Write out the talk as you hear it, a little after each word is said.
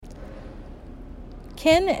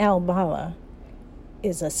Ken Albala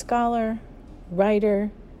is a scholar, writer,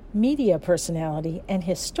 media personality, and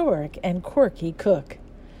historic and quirky cook.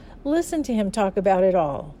 Listen to him talk about it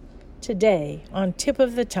all today on Tip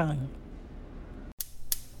of the Tongue.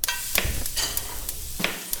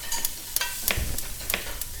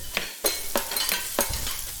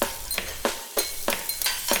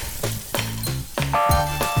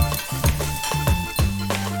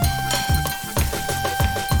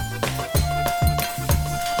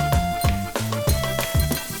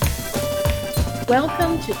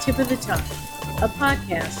 Welcome to Tip of the Tongue, a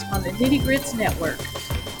podcast on the Nitty Grits Network,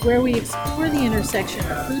 where we explore the intersection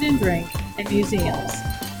of food and drink and museums.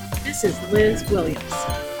 This is Liz Williams.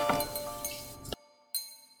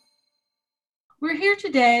 We're here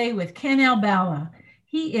today with Ken Albala.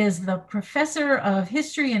 He is the professor of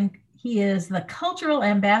history and he is the cultural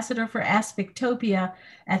ambassador for Aspectopia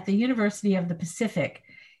at the University of the Pacific.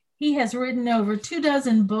 He has written over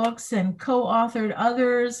 24 books and co-authored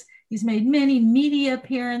others. He's made many media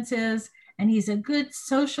appearances, and he's a good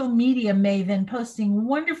social media maven, posting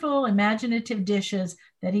wonderful, imaginative dishes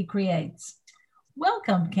that he creates.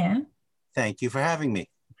 Welcome, Ken. Thank you for having me.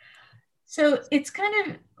 So it's kind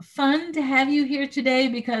of fun to have you here today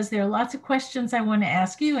because there are lots of questions I want to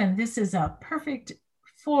ask you, and this is a perfect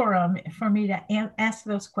forum for me to ask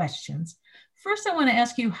those questions. First, I want to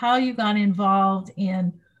ask you how you got involved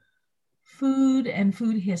in food and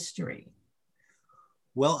food history.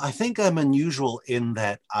 Well, I think I'm unusual in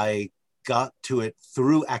that I got to it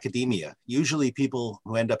through academia. Usually people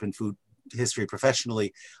who end up in food history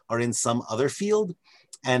professionally are in some other field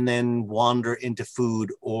and then wander into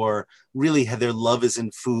food, or really have their love is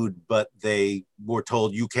in food, but they were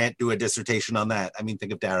told you can't do a dissertation on that. I mean,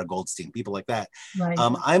 think of Dara Goldstein, people like that. Right.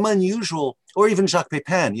 I'm unusual, or even Jacques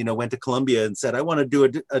Pépin, went to Columbia and said, I want to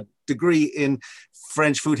do a degree in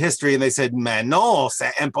French food history. And they said, mais non,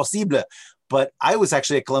 c'est impossible. But I was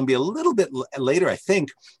actually at Columbia a little bit later, I think,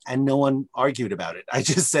 and no one argued about it. I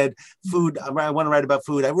just said, food, I want to write about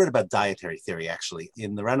food. I wrote about dietary theory, actually,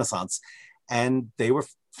 in the Renaissance, and they were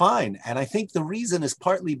fine. And I think the reason is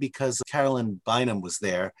partly because Carolyn Bynum was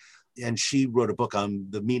there, and she wrote a book on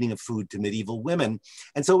the meaning of food to medieval women.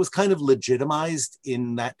 And so it was kind of legitimized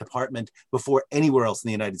in that department before anywhere else in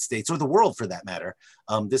the United States, or the world for that matter.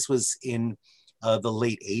 This was in the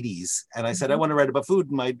late 80s. And I said, I want to write about food.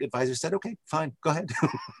 And my advisor said, okay, fine, go ahead.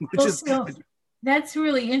 That's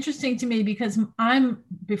really interesting to me because I'm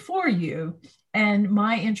before you, and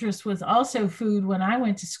my interest was also food when I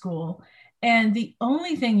went to school. And the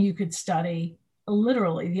only thing you could study,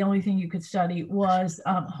 literally the only thing you could study was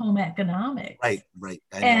home economics. Right.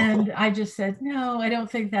 And I just said, no, I don't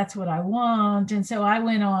think that's what I want. And so I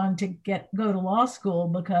went on to go to law school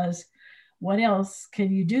because what else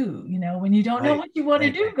can you do? When you don't know what you want to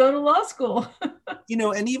do, go to law school.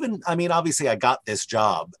 And even, obviously I got this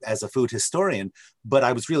job as a food historian, but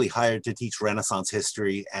I was really hired to teach Renaissance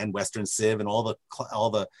history and Western Civ and all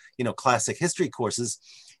the classic history courses.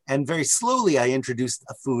 And very slowly I introduced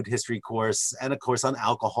a food history course and a course on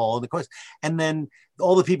alcohol and then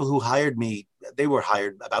all the people who hired me, they were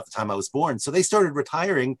hired about the time I was born. So they started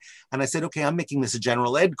retiring and I said, okay, I'm making this a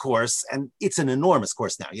general ed course, and it's an enormous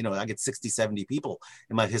course now. I get 60, 70 people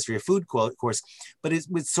in my history of food course, but it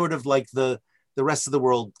was sort of like the rest of the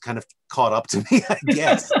world kind of caught up to me, I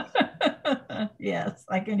guess. Yes,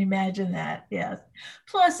 I can imagine that. Yes.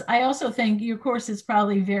 Plus, I also think your course is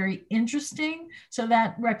probably very interesting, so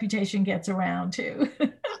that reputation gets around too.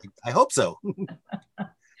 I hope so.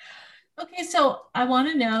 Okay, so I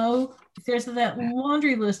want to know if there's that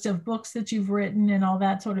laundry list of books that you've written and all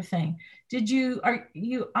that sort of thing.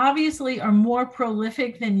 You obviously are more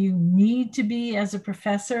prolific than you need to be as a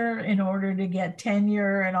professor in order to get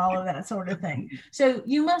tenure and all of that sort of thing. So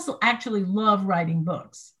you must actually love writing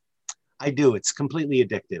books. I do. It's completely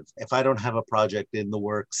addictive. If I don't have a project in the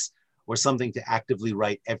works or something to actively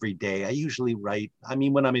write every day, I usually write,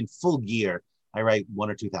 when I'm in full gear, I write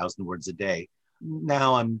 1,000 or 2,000 words a day.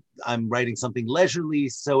 Now I'm writing something leisurely,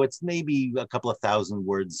 so it's maybe a couple of thousand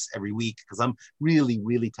words every week because I'm really,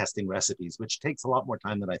 really testing recipes, which takes a lot more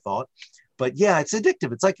time than I thought. But yeah, it's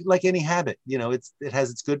addictive. It's like any habit. It has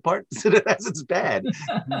its good parts and it has its bad.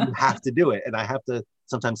 You have to do it, and I have to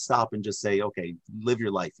sometimes stop and just say, okay, live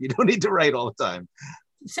your life. You don't need to write all the time.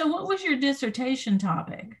 So what was your dissertation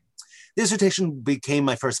topic? Dissertation became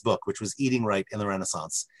my first book, which was Eating Right in the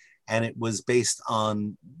Renaissance. And it was based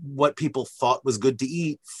on what people thought was good to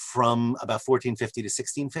eat from about 1450 to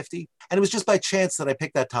 1650. And it was just by chance that I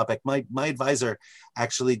picked that topic. My advisor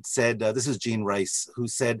actually said, this is Gene Rice, who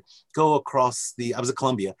said, I was at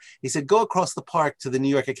Columbia. He said, go across the park to the New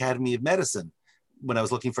York Academy of Medicine. when I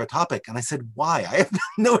was looking for a topic. And I said, why? I have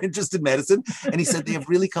no interest in medicine. And he said, they have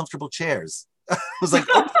really comfortable chairs. I was like,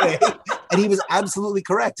 okay. And he was absolutely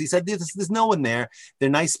correct. He said, there's no one there. They're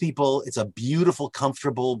nice people. It's a beautiful,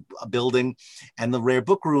 comfortable building. And the rare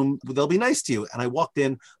book room, they'll be nice to you. And I walked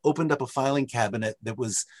in, opened up a filing cabinet that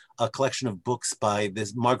was a collection of books by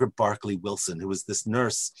this Margaret Barclay Wilson, who was this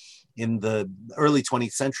nurse in the early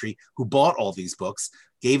 20th century who bought all these books,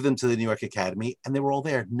 gave them to the New York Academy, and they were all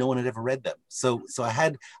there. No one had ever read them. So I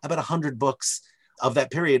had about 100 books of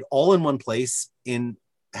that period, all in one place in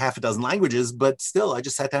half a dozen languages, but still, I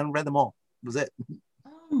just sat down and read them all. That was it.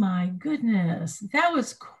 Oh my goodness. That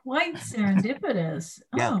was quite serendipitous.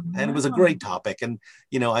 Yeah, Oh, and it was a great topic. And,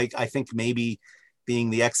 I think maybe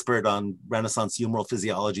being the expert on Renaissance humoral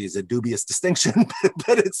physiology is a dubious distinction,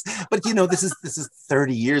 but this is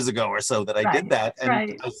 30 years ago or so that I did that, and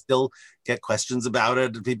I still get questions about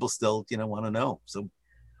it, and people still want to know. So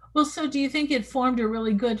do you think it formed a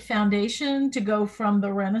really good foundation to go from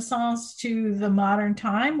the Renaissance to the modern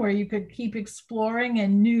time, where you could keep exploring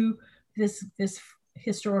and knew this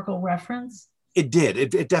historical reference? It did.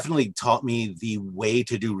 It definitely taught me the way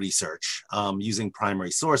to do research, using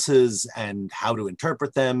primary sources and how to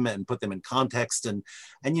interpret them and put them in context. And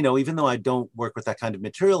even though I don't work with that kind of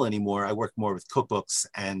material anymore, I work more with cookbooks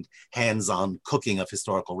and hands-on cooking of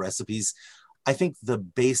historical recipes. I think the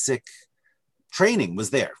basic training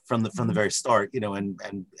was there from the very start,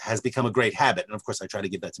 and has become a great habit. And of course, I try to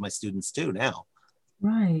give that to my students too now.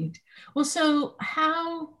 Right. Well, so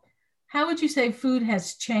how would you say food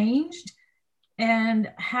has changed?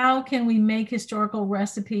 And how can we make historical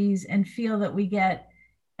recipes and feel that we get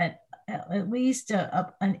at least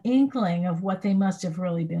an inkling of what they must have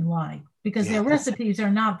really been like? Because their recipes are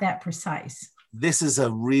not that precise. This is a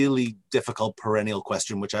really difficult perennial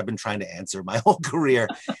question, which I've been trying to answer my whole career,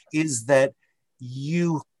 is that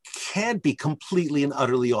you can't be completely and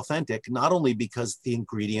utterly authentic, not only because the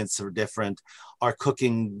ingredients are different, our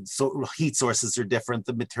cooking heat sources are different,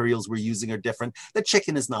 the materials we're using are different, the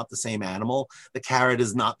chicken is not the same animal, the carrot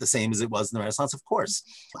is not the same as it was in the Renaissance, of course.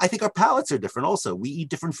 I think our palates are different also. We eat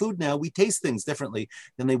different food now, we taste things differently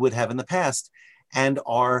than they would have in the past. And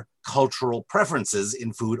our cultural preferences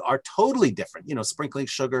in food are totally different. Sprinkling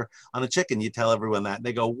sugar on a chicken, you tell everyone that, and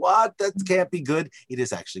they go, what? That can't be good. It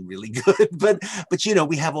is actually really good. But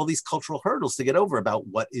we have all these cultural hurdles to get over about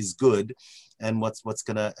what is good and what's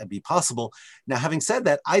going to be possible. Now, having said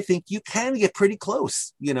that, I think you can get pretty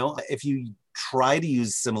close. If you try to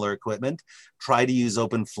use similar equipment, try to use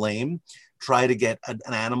open flame, try to get an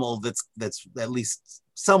animal that's at least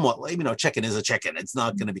somewhat, chicken is a chicken. It's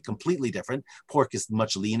not going to be completely different. Pork is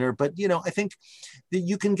much leaner, but I think that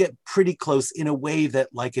you can get pretty close in a way that,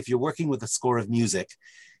 like, if you're working with a score of music,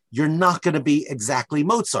 you're not going to be exactly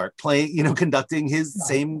Mozart playing, conducting his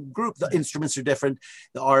same group. The instruments are different.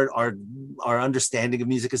 Our understanding of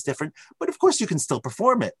music is different, but of course you can still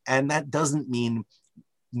perform it. And that doesn't mean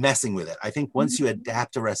messing with it. I think once you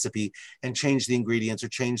adapt a recipe and change the ingredients or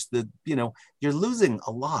change you're losing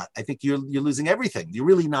a lot. I think you're losing everything. You're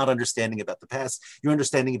really not understanding about the past. You're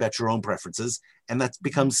understanding about your own preferences. And that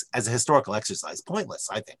becomes, as a historical exercise, pointless,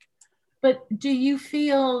 I think. But do you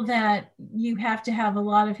feel that you have to have a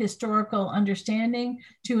lot of historical understanding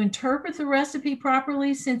to interpret the recipe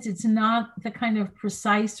properly, since it's not the kind of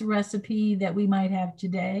precise recipe that we might have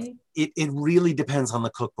today? It really depends on the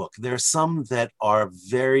cookbook. There are some that are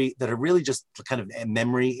really just kind of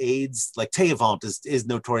memory aids. Like Teavant is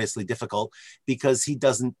notoriously difficult because he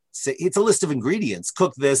doesn't say, it's a list of ingredients.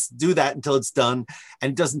 Cook this, do that until it's done,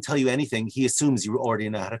 and doesn't tell you anything. He assumes you already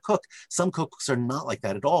know how to cook. Some cookbooks are not like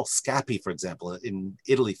that at all. Scappi, for example, in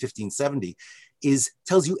Italy, 1570,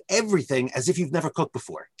 tells you everything as if you've never cooked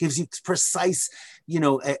before. Gives you precise,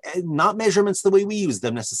 not measurements the way we use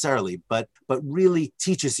them necessarily, but really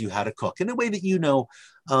teaches you how to cook in a way that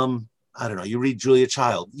I don't know, you read Julia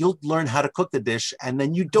Child, you'll learn how to cook the dish, and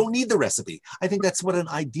then you don't need the recipe. I think that's what an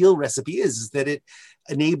ideal recipe is that it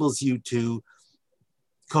enables you to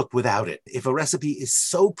cook without it. If a recipe is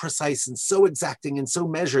so precise and so exacting and so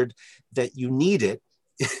measured that you need it,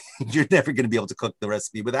 you're never going to be able to cook the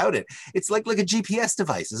recipe without it. It's like a GPS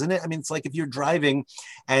device, isn't it? I mean, it's like if you're driving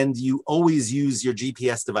and you always use your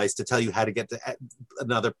GPS device to tell you how to get to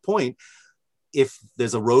another point. If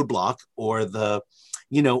there's a roadblock or the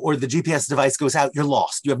GPS device goes out, you're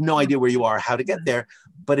lost. You have no idea where you are, how to get there.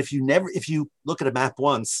 But if you look at a map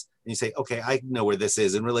once and you say, okay, I know where this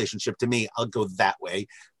is in relationship to me, I'll go that way,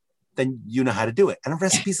 then you know how to do it. And a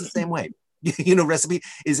recipe is the same way. Recipe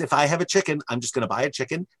is, if I have a chicken, I'm just going to buy a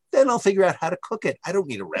chicken, then I'll figure out how to cook it. I don't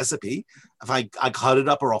need a recipe. If I cut it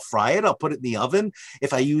up or I'll fry it, I'll put it in the oven.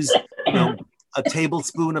 If I use, a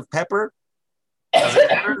tablespoon of pepper, Does it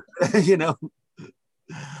matter? You know,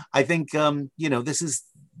 I think,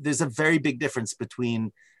 there's a very big difference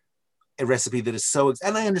between a recipe that is so,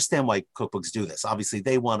 and I understand why cookbooks do this. Obviously,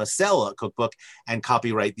 they want to sell a cookbook and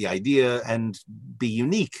copyright the idea and be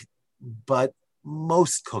unique. But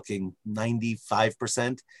most cooking,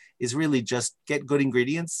 95%, is really just get good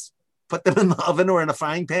ingredients, put them in the oven or in a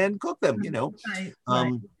frying pan, cook them, you know. Right,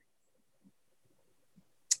 right.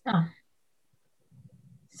 Oh.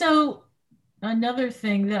 So another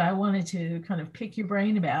thing that I wanted to kind of pick your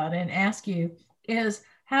brain about and ask you is,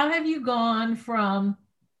 how have you gone from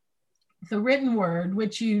the written word,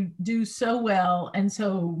 which you do so well and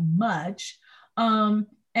so much, and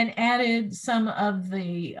added some of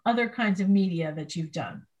the other kinds of media that you've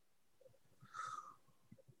done?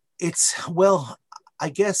 Well, I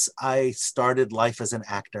guess I started life as an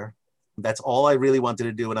actor. That's all I really wanted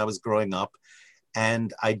to do when I was growing up.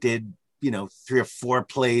 And I did, 3 or 4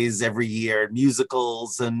 plays every year,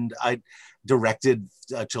 musicals, and I directed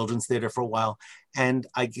children's theater for a while. And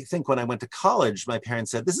I think when I went to college, my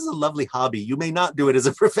parents said, "This is a lovely hobby. You may not do it as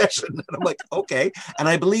a profession." And I'm like, okay. And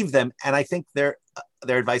I believe them. And I think their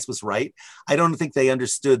advice was right. I don't think they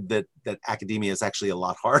understood that academia is actually a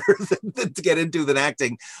lot harder to get into than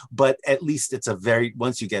acting. But at least it's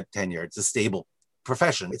once you get tenure, it's a stable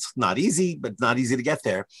profession. It's not easy, but not easy to get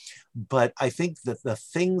there. But I think that the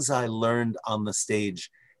things I learned on the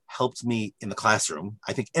stage helped me in the classroom.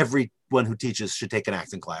 I think everyone who teaches should take an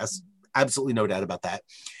acting class. Absolutely no doubt about that.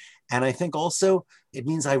 And I think also it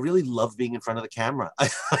means I really love being in front of the camera. I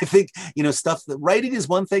think, stuff that writing is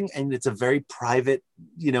one thing, and it's a very private,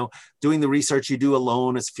 doing the research you do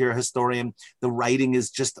alone as if you're a historian. The writing is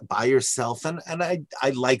just by yourself. And I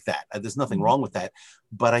like that. There's nothing wrong with that.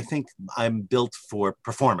 But I think I'm built for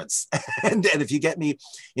performance. and if you get me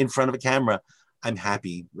in front of a camera, I'm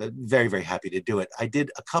happy, very, very happy to do it. I did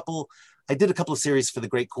a couple of series for the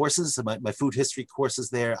great courses, my food history courses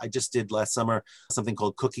there. I just did last summer something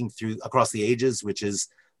called Cooking Through Across the Ages, which is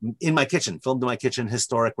in my kitchen, filmed in my kitchen,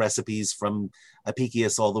 historic recipes from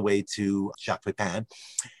Apicius all the way to Jacques Pepin.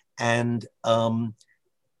 And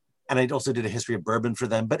I also did a history of bourbon for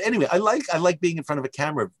them. But anyway, I like being in front of a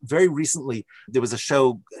camera. Very recently, there was a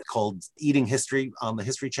show called Eating History on the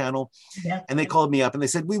History Channel. Yeah. And they called me up and they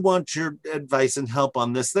said, "We want your advice and help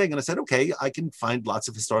on this thing." And I said, "Okay, I can find lots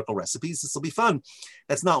of historical recipes. This will be fun."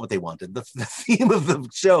 That's not what they wanted. The theme of the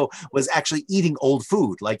show was actually eating old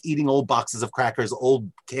food, like eating old boxes of crackers, old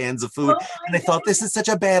cans of food. And I thought, this is such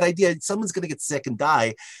a bad idea. Someone's going to get sick and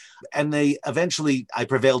die. And I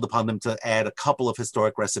prevailed upon them to add a couple of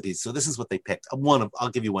historic recipes. So this is what they picked. I'll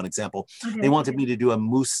give you one example. Okay. They wanted me to do a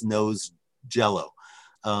moose nose Jello,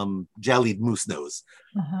 jellied moose nose.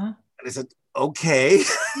 Uh-huh. And I said, okay.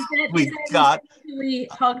 We got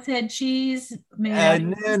hogshead cheese.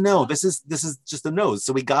 No, this is just a nose.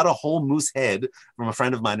 So we got a whole moose head from a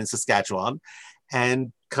friend of mine in Saskatchewan,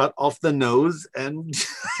 and cut off the nose, and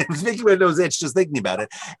it was making my nose itch just thinking about it.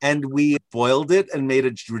 And we boiled it and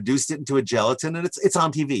reduced it into a gelatin, and it's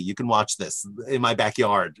on TV. You can watch this in my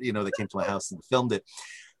backyard. They came to my house and filmed it.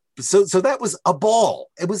 So that was a ball.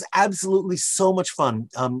 It was absolutely so much fun.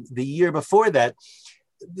 The year before that,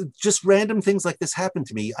 just random things like this happened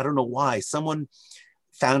to me. I don't know why. Someone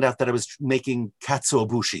found out that I was making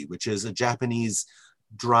katsuobushi, which is a Japanese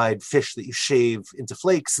dried fish that you shave into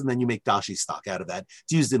flakes, and then you make dashi stock out of that.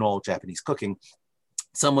 It's used in all Japanese cooking.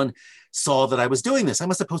 Someone saw that I was doing this. I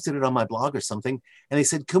must have posted it on my blog or something. And they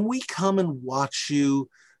said, "Can we come and watch you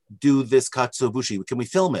do this katsuobushi? Can we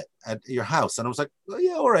film it at your house?" And I was like, "Oh,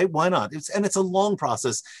 yeah, all right, why not?" It's a long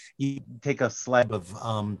process. You take a slab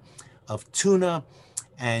of tuna,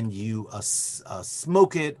 and you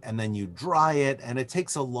smoke it, and then you dry it, and it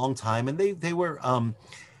takes a long time. And they were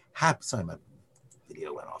happy. Sorry, my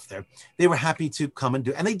video went off there. They were happy to come and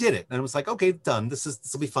do, and they did it. And it was like, okay, done. This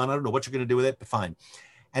will be fun. I don't know what you're going to do with it, but fine.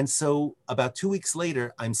 And so about 2 weeks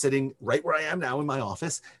later, I'm sitting right where I am now in my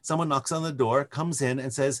office. Someone knocks on the door, comes in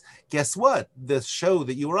and says, "Guess what? The show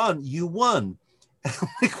that you were on, you won." And I'm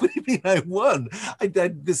like, "What do you mean I won? I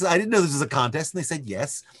didn't know this was a contest." And they said,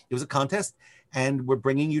 "Yes, it was a contest. And we're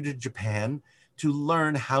bringing you to Japan to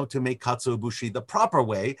learn how to make katsuobushi the proper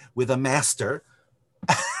way with a master."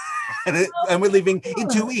 And we're leaving in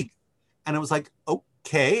 2 weeks. And I was like,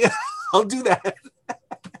 okay, I'll do that.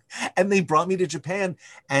 And they brought me to Japan,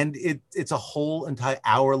 and it's a whole entire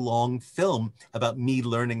hour-long film about me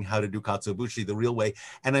learning how to do katsuobushi the real way.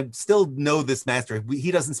 And I still know this master. He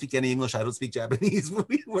doesn't speak any English. I don't speak Japanese.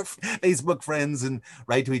 We're Facebook friends and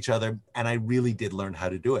write to each other. And I really did learn how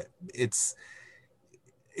to do it.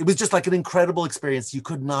 it was just like an incredible experience you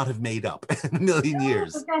could not have made up in a million Oh,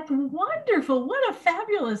 years. that's wonderful. What a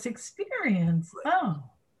fabulous experience. Oh,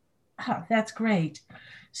 that's great.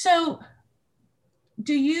 So,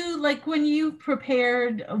 do you like when you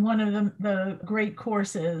prepared one of the great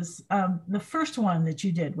courses, the first one that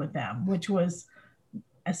you did with them, which was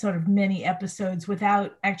a sort of many episodes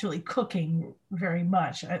without actually cooking very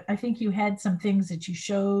much? I think you had some things that you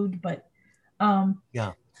showed, but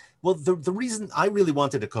Yeah. Well, the reason I really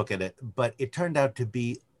wanted to cook at it, but it turned out to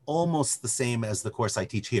be almost the same as the course I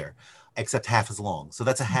teach here, except half as long. So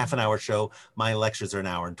that's a half an hour show. My lectures are an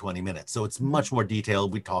hour and 20 minutes. So it's much more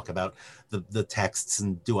detailed. We talk about the texts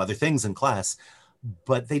and do other things in class,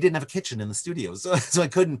 but they didn't have a kitchen in the studio. So I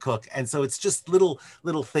couldn't cook. And so it's just little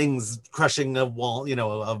things, crushing a wall,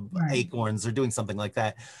 of right. acorns or doing something like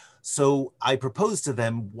that. So I proposed to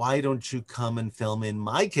them, why don't you come and film in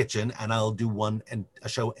my kitchen and I'll do a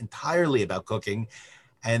show entirely about cooking.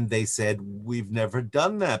 And they said, we've never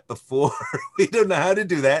done that before. We don't know how to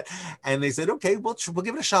do that. And they said, okay, we'll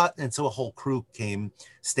give it a shot. And so a whole crew came,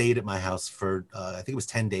 stayed at my house for, I think it was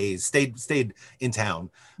 10 days, stayed in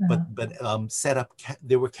town, Uh-huh. but set up,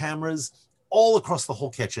 there were cameras all across the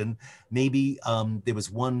whole kitchen. Maybe there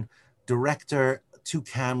was one director, two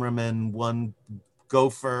cameramen, one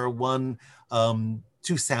gopher,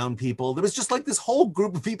 two sound people. There was just like this whole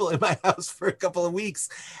group of people in my house for a couple of weeks.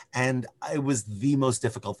 And it was the most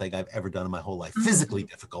difficult thing I've ever done in my whole life, Oh, physically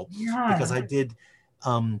difficult, because yeah. I did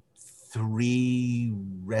 3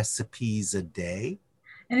 recipes a day.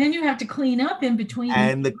 And then you have to clean up in between.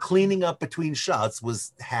 And the cleaning up between shots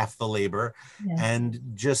was half the labor. Yes. And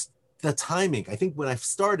just the timing. I think when I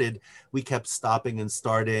started, we kept stopping and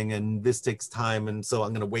starting, and this takes time. And so I'm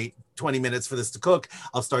going to wait 20 minutes for this to cook.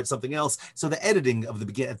 I'll start something else. So the editing at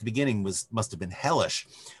the beginning must have been hellish.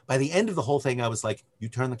 By the end of the whole thing, I was like, you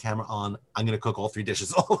turn the camera on, I'm going to cook all 3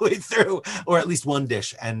 dishes all the way through, or at least one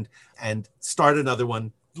dish, and start another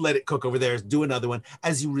one, let it cook over there, do another one,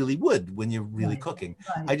 as you really would when you're really Right. cooking.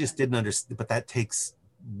 Right. I just didn't understand, but that takes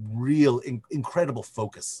real incredible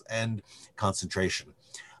focus and concentration.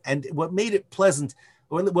 And what made it pleasant,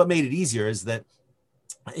 or what made it easier, is that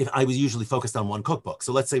if I was usually focused on one cookbook.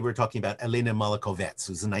 So let's say we're talking about Elena Malakovets,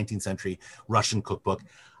 who's a 19th century Russian cookbook.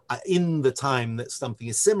 In the time that something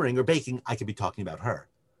is simmering or baking, I could be talking about her.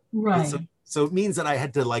 Right. So it means that I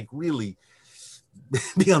had to like really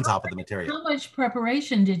be on top of the material. How much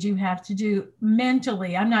preparation did you have to do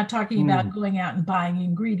mentally? I'm not talking about going out and buying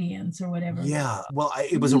ingredients or whatever. Yeah. Well,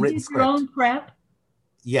 it was a You written did your script. own prep?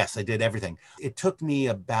 Yes, I did everything. It took me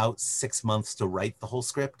about 6 months to write the whole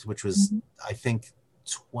script, which was, Mhm. I think,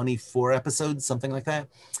 24 episodes, something like that,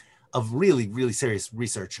 of really, really serious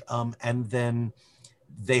research. And then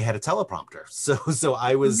they had a teleprompter. So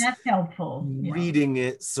I was That's helpful. Yeah. reading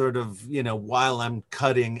it sort of, while I'm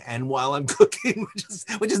cutting and while I'm cooking,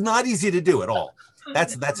 which is not easy to do at all.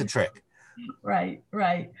 That's a trick. Right,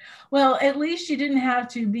 right. Well, at least you didn't have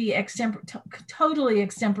to be totally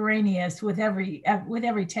extemporaneous with every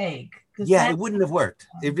take, because Yeah, that. it wouldn't have worked.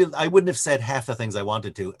 I wouldn't have said half the things I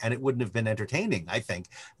wanted to, and it wouldn't have been entertaining, I think,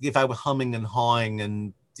 if I were humming and hawing,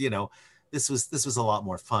 and this was a lot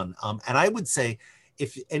more fun. And I would say,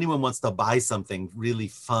 if anyone wants to buy something really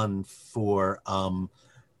fun for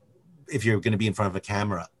if you're going to be in front of a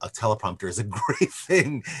camera, a teleprompter is a great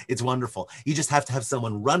thing. It's wonderful. You just have to have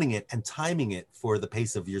someone running it and timing it for the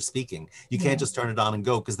pace of your speaking. You Yeah. can't just turn it on and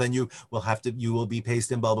go, because then you will be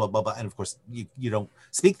paced in blah, blah, blah, blah. And of course, you don't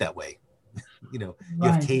speak that way. You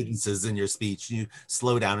have Right. cadences in your speech. You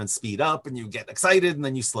slow down and speed up, and you get excited, and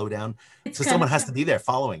then you slow down. It's So kind someone of has to be there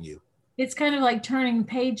following you. it's kind of like turning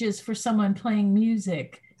pages for someone playing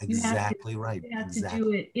music. Exactly right. You have to do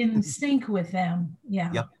Exactly. it in sync with them.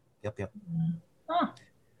 Yeah. Yep. Yep. Yep. Huh.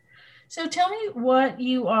 So tell me what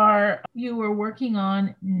you are working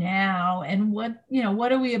on now, and what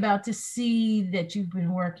are we about to see that you've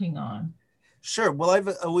been working on? Sure. Well, I've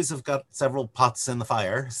always have got several pots in the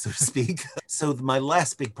fire, so to speak. So my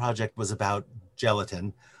last big project was about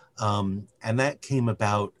gelatin, and that came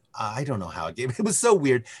about. I don't know how it came. It was so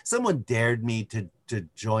weird. Someone dared me to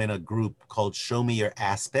join a group called Show Me Your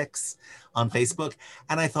Aspics on Facebook,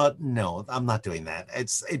 and I thought, no, I'm not doing that.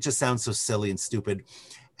 It just sounds so silly and stupid.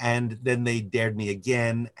 And then they dared me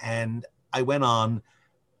again, and I went on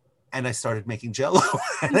and I started making Jello.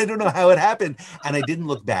 And I don't know how it happened. And I didn't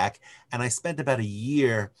look back. And I spent about a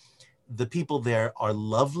year. The people there are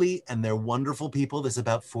lovely, and they're wonderful people. There's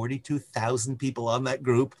about 42,000 people on that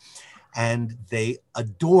group, and they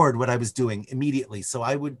adored what I was doing immediately. So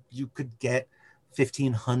you could get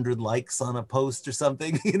 1,500 likes on a post or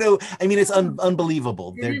something. You know, I mean, it's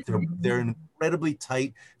unbelievable. They're an incredibly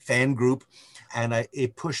tight fan group, and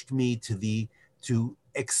it pushed me to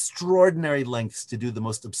extraordinary lengths to do the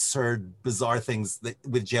most absurd, bizarre things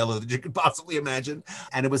with Jello that you could possibly imagine.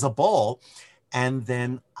 And it was a ball. And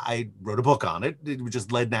then I wrote a book on it. It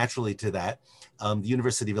just led naturally to that. The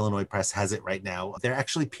University of Illinois Press has it right now. They're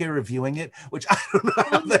actually peer reviewing it, which I don't know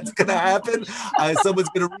how that's going to happen. Someone's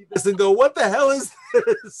going to read this and go, "What the hell is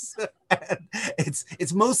this?" And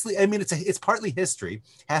it's mostly, I mean, it's partly history.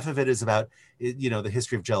 Half of it is about, you know, the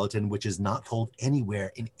history of gelatin, which is not told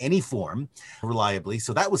anywhere in any form reliably.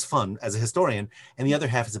 So that was fun as a historian. And the other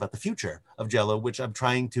half is about the future of Jello, which I'm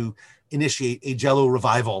trying to initiate a Jello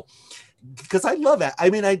revival, because I love it.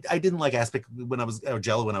 I mean, I didn't like aspic or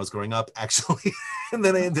Jello when I was growing up, actually. And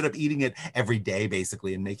then I ended up eating it every day,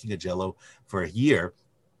 basically, and making a Jello for a year.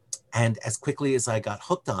 And as quickly as I got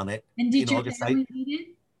hooked on it, and did your family eat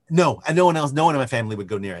it? No, and no one in my family would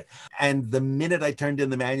go near it. And the minute I turned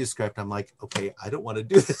in the manuscript, I'm like, okay, I don't want to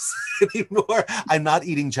do this anymore. I'm not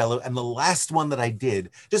eating Jello. And the last one that I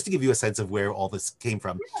did, just to give you a sense of where all this came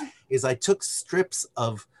from, is I took strips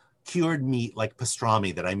of cured meat like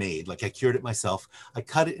pastrami that I made, like I cured it myself. I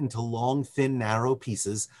cut it into long, thin, narrow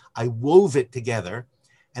pieces. I wove it together,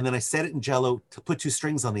 and then I set it in Jello to put 2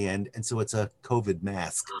 strings on the end, and so it's a COVID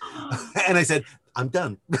mask. And I said, I'm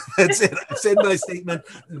done. That's it. I said my statement.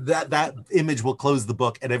 That image will close the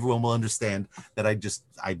book, and everyone will understand that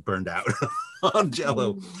I burned out on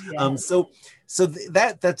Jello. Yes. So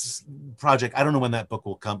that's project. I don't know when that book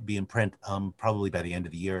will be in print. Probably by the end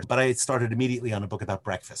of the year. But I started immediately on a book about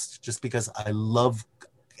breakfast, just because I love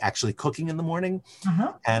actually cooking in the morning.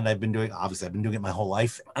 And I've been doing it my whole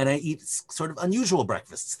life. And I eat sort of unusual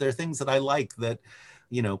breakfasts. There are things that I like that,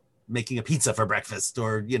 you know, making a pizza for breakfast,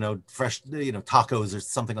 or, you know, fresh, you know, tacos or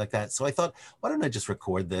something like that. So I thought, why don't I just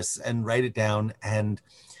record this and write it down and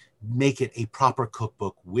make it a proper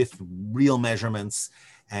cookbook with real measurements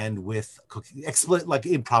and with cooking, like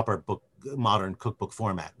in proper book, modern cookbook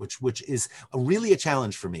format, which is really a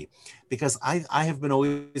challenge for me, because I have been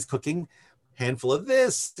always cooking handful of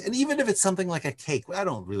this, and even if it's something like a cake, I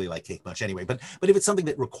don't really like cake much anyway, but if it's something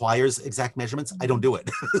that requires exact measurements, I don't do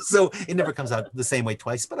it. So it never comes out the same way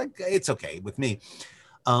twice, but it's okay with me.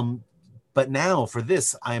 But now for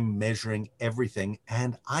this, I'm measuring everything,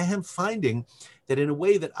 and I am finding that in a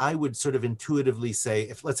way that I would sort of intuitively say,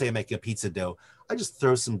 if let's say I'm making a pizza dough, I just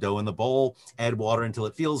throw some dough in the bowl, add water until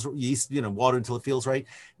it feels water until it feels right.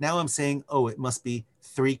 Now I'm saying, oh, it must be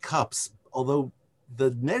 3 cups, although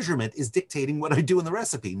the measurement is dictating what I do in the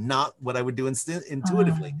recipe, not what I would do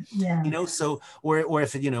intuitively. Yeah. You know, so or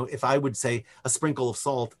if, you know, if I would say a sprinkle of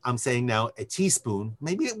salt, I'm saying now a teaspoon.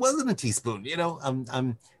 Maybe it wasn't a teaspoon. You know,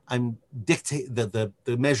 I'm dictate the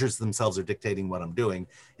measures themselves are dictating what I'm doing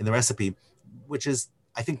in the recipe, which is,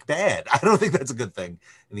 I think, bad. I don't think that's a good thing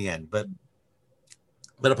in the end. But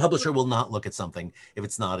a publisher will not look at something if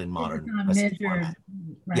it's not in modern recipe format.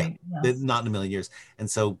 Right. Yeah, not in a million years. And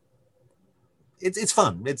so it's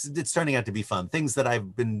fun. It's turning out to be fun. Things that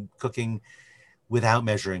I've been cooking without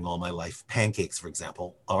measuring all my life, pancakes, for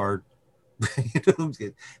example, are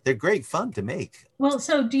they're great fun to make. Well,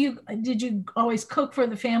 so did you always cook for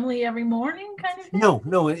the family every morning, kind of thing?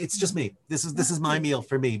 No, it's just me. This is my meal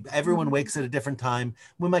for me. Everyone wakes at a different time.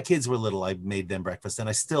 When my kids were little, I made them breakfast, and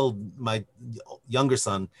my younger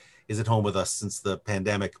son is at home with us since the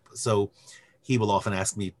pandemic, so he will often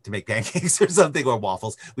ask me to make pancakes or something, or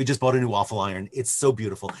waffles. We just bought a new waffle iron. It's so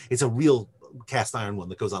beautiful. It's a real cast iron one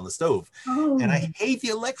that goes on the stove. And I hate the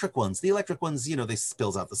electric ones. The electric ones, you know, they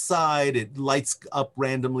spills out the side, it lights up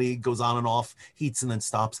randomly, goes on and off, heats and then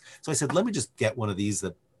stops. So I said, let me just get one of these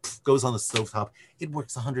that goes on the stovetop. It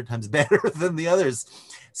works 100 times better than the others.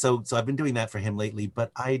 So I've been doing that for him lately,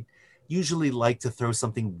 but I usually like to throw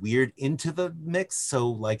something weird into the mix. So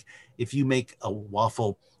like if you make a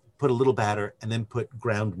waffle, put a little batter and then put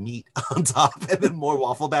ground meat on top and then more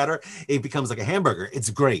waffle batter, it becomes like a hamburger.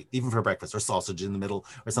 It's great, even for breakfast, or sausage in the middle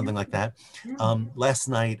or something like that. Last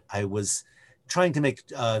night I was trying to make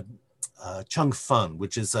chung fun,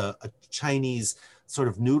 which is a Chinese sort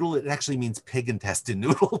of noodle. It actually means pig intestine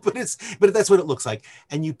noodle, but that's what it looks like.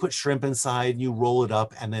 And you put shrimp inside, you roll it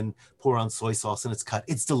up, and then pour on soy sauce, and it's cut.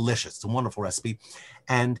 It's delicious. It's a wonderful recipe.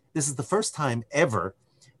 And this is the first time ever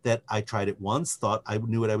that I tried it once, thought I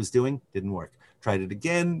knew what I was doing, didn't work. Tried it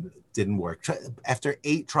again, didn't work. After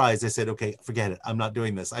 8 tries, I said, okay, forget it. I'm not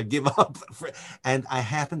doing this. I give up. And I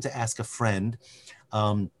happened to ask a friend,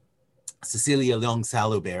 Cecilia Leong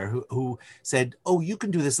Salubert, who said, oh, you can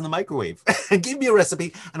do this in the microwave, and gave me a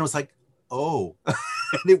recipe. And I was like, oh,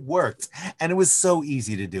 and it worked. And it was so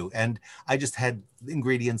easy to do. And I just had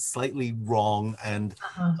ingredients slightly wrong and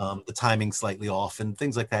Uh-huh. the timing slightly off and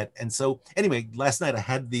things like that. And so anyway, last night I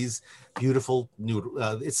had these beautiful noodle.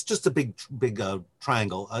 It's just a big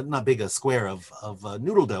triangle, not big, a square of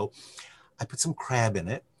noodle dough. I put some crab in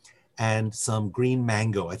it and some green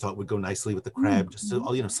mango I thought would go nicely with the crab, just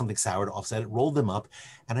Mm-hmm. to, something sour to offset it, rolled them up.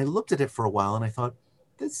 And I looked at it for a while and I thought,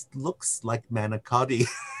 this looks like manicotti.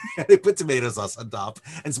 And I put tomato sauce on top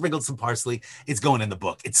and sprinkled some parsley. It's going in the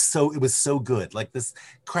book. It was so good. Like this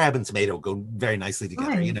crab and tomato go very nicely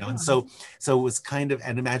together, Right. And so it was kind of,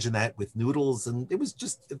 and imagine that with noodles. And it was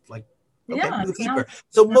just like, okay, Yeah, we'll it keep her. sounds,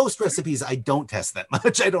 So sounds most recipes I don't test that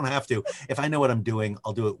much. I don't have to. If I know what I'm doing,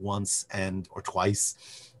 I'll do it once or twice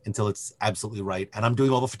until it's absolutely right. And I'm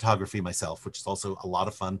doing all the photography myself, which is also a lot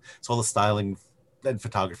of fun. So all the styling and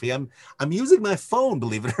photography. I'm using my phone,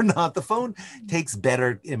 believe it or not. The phone takes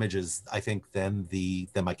better images, I think, than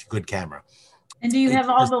my good camera. and do you It have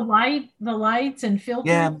all just the lights and filters?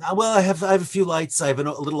 Yeah, well, I have a few lights. I have a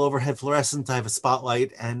little overhead fluorescent. I have a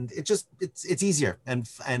spotlight, and it's easier and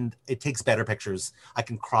it takes better pictures. I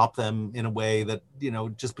can crop them in a way that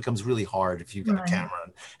just becomes really hard if you have a Right. camera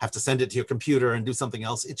and have to send it to your computer and do something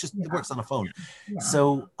else. It Yeah. works on a phone. Yeah.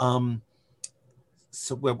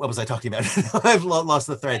 So what was I talking about? I've lost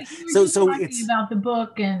the thread. You were just So talking it's about the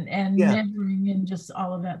book and yeah. measuring and just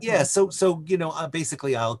all of that sort Yeah, of. so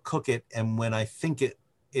basically I'll cook it, and when I think it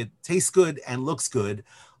tastes good and looks good,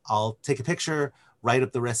 I'll take a picture, write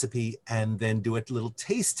up the recipe, and then do a little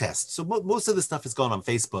taste test. So most of the stuff is gone on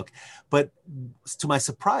Facebook, but to my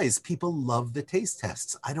surprise, people love the taste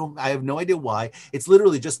tests. I have no idea why. It's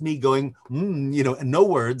literally just me going, and no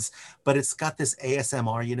words, but it's got this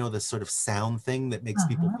ASMR, this sort of sound thing that makes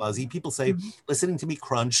people Uh-huh. fuzzy. People say, Mhm. listening to me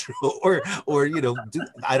crunch, or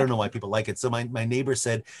I don't know why people like it. So my neighbor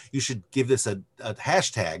said you should give this a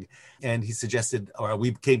hashtag, and he suggested, or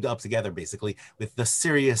we came up together basically with the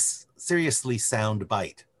seriously sound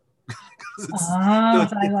bite. it's, Oh,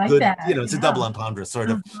 so I it's like good, that. it's a double Yeah. entendre sort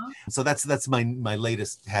of. Uh-huh. So that's my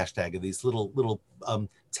latest hashtag of these little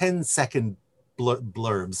 10-second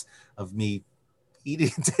blurbs of me eating,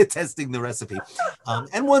 testing the recipe.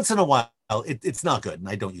 And once in a while, it's not good and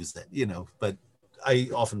I don't use it, but I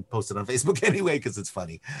often post it on Facebook anyway because it's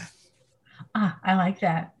funny. Ah, I like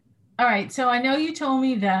that. All right. So I know you told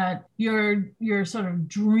me that your sort of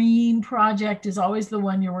dream project is always the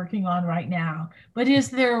one you're working on right now. But is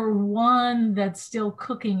there one that's still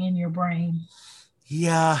cooking in your brain?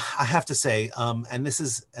 Yeah, I have to say, and this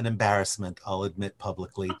is an embarrassment, I'll admit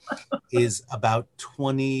publicly, is about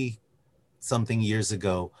 20 something years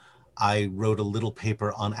ago, I wrote a little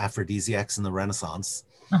paper on aphrodisiacs in the Renaissance.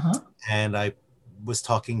 Uh-huh. And I was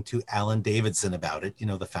talking to Alan Davidson about it,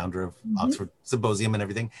 the founder of Mhm. Oxford Symposium and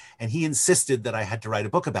everything. And he insisted that I had to write a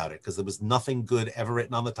book about it because there was nothing good ever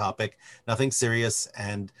written on the topic, nothing serious,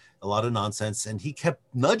 and a lot of nonsense. And he kept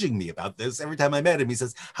nudging me about this every time I met him. He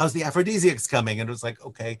says, how's the aphrodisiacs coming? And it was like,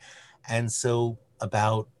 okay. And so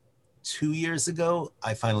about 2 years ago,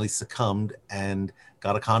 I finally succumbed and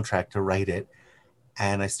got a contract to write it.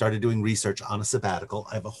 And I started doing research on a sabbatical.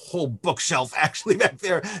 I have a whole bookshelf actually back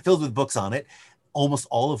there filled with books on it, almost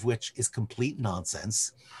all of which is complete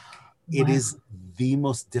nonsense. It Wow. is the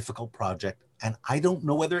most difficult project, and I don't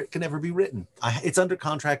know whether it can ever be written. It's under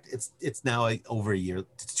contract. It's now over a year,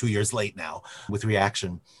 it's 2 years late now with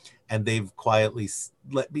Reaction, and they've quietly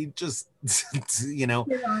let me just,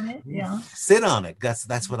 Sit on it. Yeah. sit on it.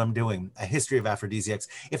 That's what I'm doing. A history of aphrodisiacs.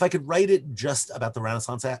 If I could write it just about the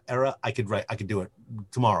Renaissance era, I could do it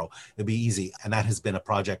tomorrow. It'd be easy. And that has been a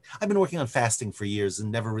project. I've been working on fasting for years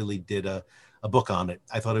and never really did a book on it.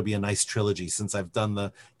 I thought it'd be a nice trilogy since I've done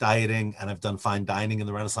the dieting and I've done fine dining in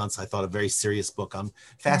the Renaissance. I thought a very serious book on Right.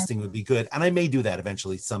 fasting would be good. And I may do that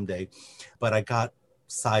eventually someday, but I got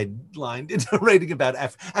sidelined into writing about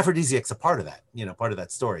aphrodisiacs, a part of that, part of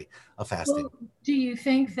that story of fasting. Well, do you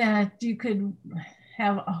think that you could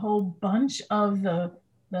have a whole bunch of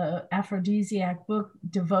the aphrodisiac book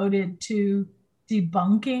devoted to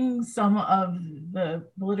debunking some of the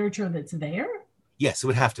literature that's there? Yes, it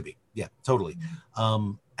would have to be. Yeah, totally.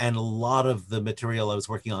 And a lot of the material I was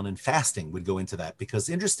working on in fasting would go into that because,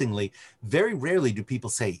 interestingly, very rarely do people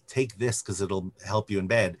say, take this because it'll help you in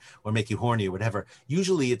bed or make you horny or whatever.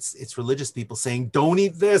 Usually it's religious people saying, don't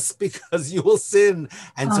eat this because you will sin.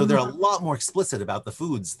 And so they're a Uh-huh. lot more explicit about the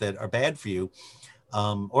foods that are bad for you,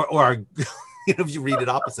 or are, if you read it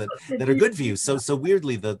opposite, that are good for you. So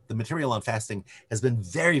weirdly, the material on fasting has been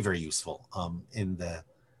very, very useful in the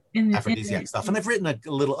aphrodisiac stuff. And I've written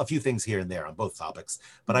a few things here and there on both topics,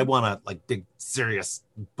 but I want a like big serious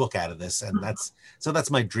book out of this. And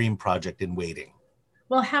that's my dream project in waiting.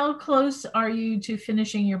 Well, how close are you to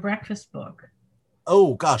finishing your breakfast book?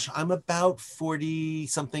 Oh gosh, I'm about 40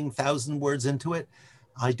 something thousand words into it.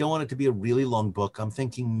 I don't want it to be a really long book. I'm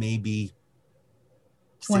thinking maybe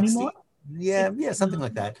 20 60. more? Yeah, something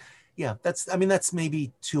like that. Yeah, that's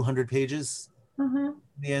maybe 200 pages. Uh-huh.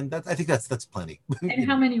 And I think that's plenty. And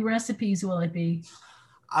how many recipes will it be?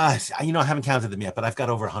 I haven't counted them yet, but I've got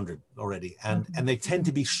over 100 already. And they tend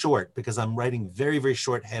to be short because I'm writing very, very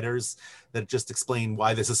short headers that just explain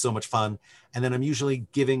why this is so much fun. And then I'm usually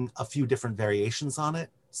giving a few different variations on it.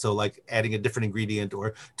 So like adding a different ingredient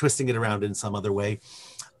or twisting it around in some other way.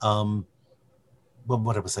 Well,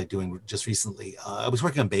 what was I doing just recently? I was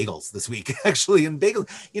working on bagels this week, actually. And bagels,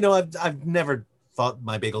 I've never thought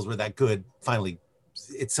my bagels were that good. Finally,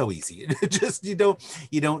 it's so easy. Just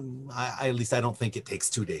at least I don't think it takes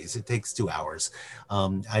 2 days. It takes 2 hours.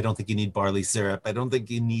 I don't think you need barley syrup. I don't think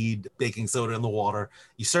you need baking soda in the water.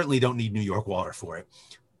 You certainly don't need New York water for it.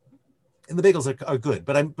 And the bagels are good,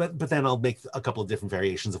 but then I'll make a couple of different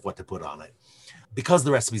variations of what to put on it. Because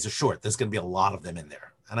the recipes are short, there's going to be a lot of them in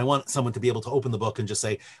there. And I want someone to be able to open the book and just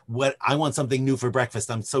say, I want something new for breakfast.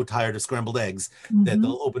 I'm so tired of scrambled eggs that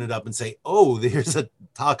they'll open it up and say, oh, there's a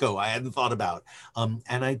taco I hadn't thought about.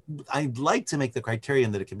 And I'd like to make the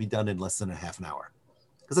criterion that it can be done in less than a half an hour.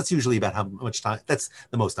 Because that's usually about how much time, that's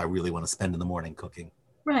the most I really want to spend in the morning cooking.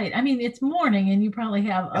 Right. I mean, it's morning and you probably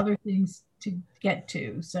have other things to get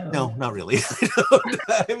to. So no, not really.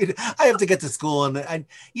 I have to get to school, and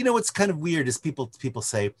what's kind of weird is people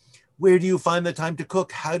say, where do you find the time to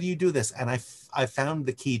cook? How do you do this? And I found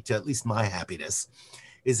the key to at least my happiness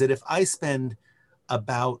is that if I spend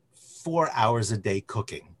about 4 hours a day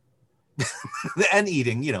cooking and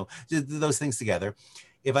eating, those things together,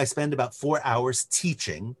 if I spend about 4 hours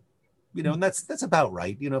teaching, and that's about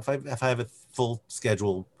right. If I have a full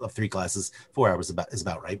schedule of 3 classes, 4 hours is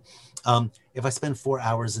about right. If I spend 4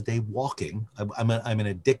 hours a day walking, I'm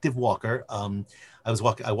an addictive walker.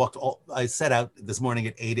 I set out this morning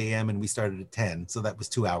at 8 a.m. and we started at 10. So that was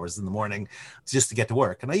 2 hours in the morning just to get to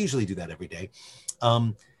work. And I usually do that every day.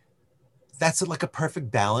 That's like a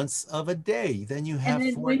perfect balance of a day. Then you have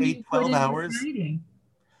 4, 8, 12 hours.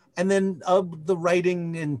 And then the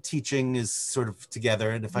writing and teaching is sort of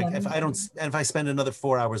together. And if I spend another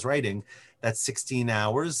 4 hours writing, that's 16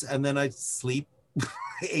 hours. And then I sleep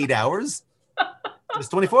 8 hours. It's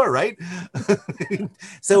 24, right?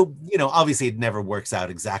 So, obviously it never works out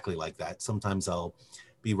exactly like that. Sometimes I'll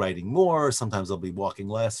be writing more, sometimes I'll be walking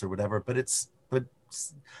less or whatever, but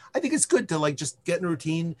I think it's good to like just get in a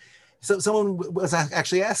routine. So someone was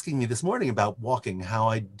actually asking me this morning about walking, how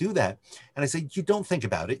I do that. And I said, you don't think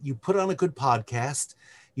about it. You put on a good podcast,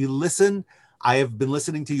 you listen. I have been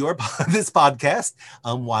listening to this podcast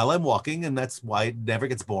while I'm walking, and that's why it never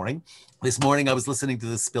gets boring. This morning I was listening to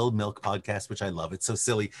the Spilled Milk podcast, which I love. It's so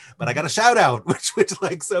silly, but I got a shout out,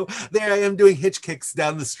 so there I am doing hitch kicks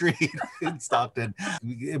down the street in Stockton.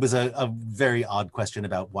 It was a very odd question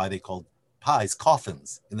about why they called pies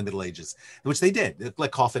coffins in the Middle Ages, which they did,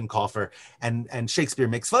 like coffin, coffer, and Shakespeare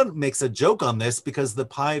makes a joke on this because the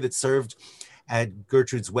pie that's served at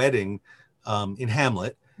Gertrude's wedding in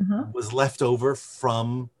Hamlet was left over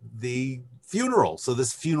from the funeral. So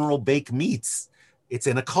this funeral bake meats, it's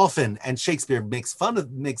in a coffin, and Shakespeare makes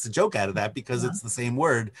a joke out of that because it's the same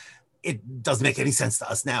word. It doesn't make any sense to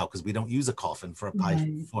us now because we don't use a coffin for a pie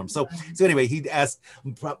form. So anyway, he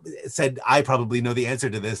said, I probably know the answer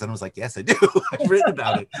to this. And I was like, yes, I do. I've written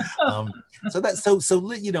about it.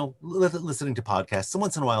 Listening to podcasts. So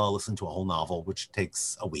once in a while, I'll listen to a whole novel, which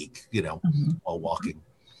takes a week, while walking.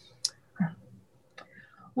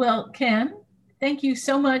 Well, Ken, thank you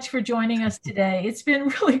so much for joining us today. It's been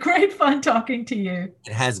really great fun talking to you.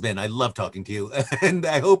 It has been. I love talking to you. And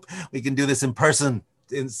I hope we can do this in person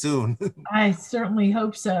soon. I certainly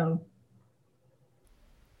hope so.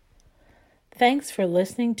 Thanks for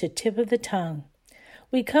listening to Tip of the Tongue.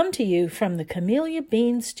 We come to you from the Camellia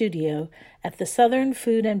Bean Studio at the Southern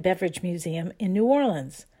Food and Beverage Museum in New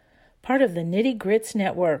Orleans, part of the Nitty Grits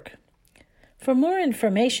Network. For more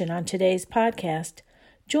information on today's podcast,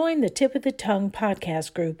 join the Tip of the Tongue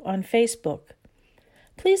podcast group on Facebook.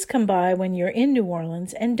 Please come by when you're in New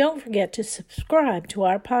Orleans and don't forget to subscribe to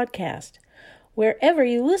our podcast wherever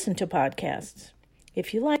you listen to podcasts.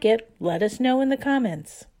 If you like it, let us know in the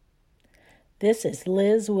comments. This is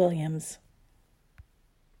Liz Williams.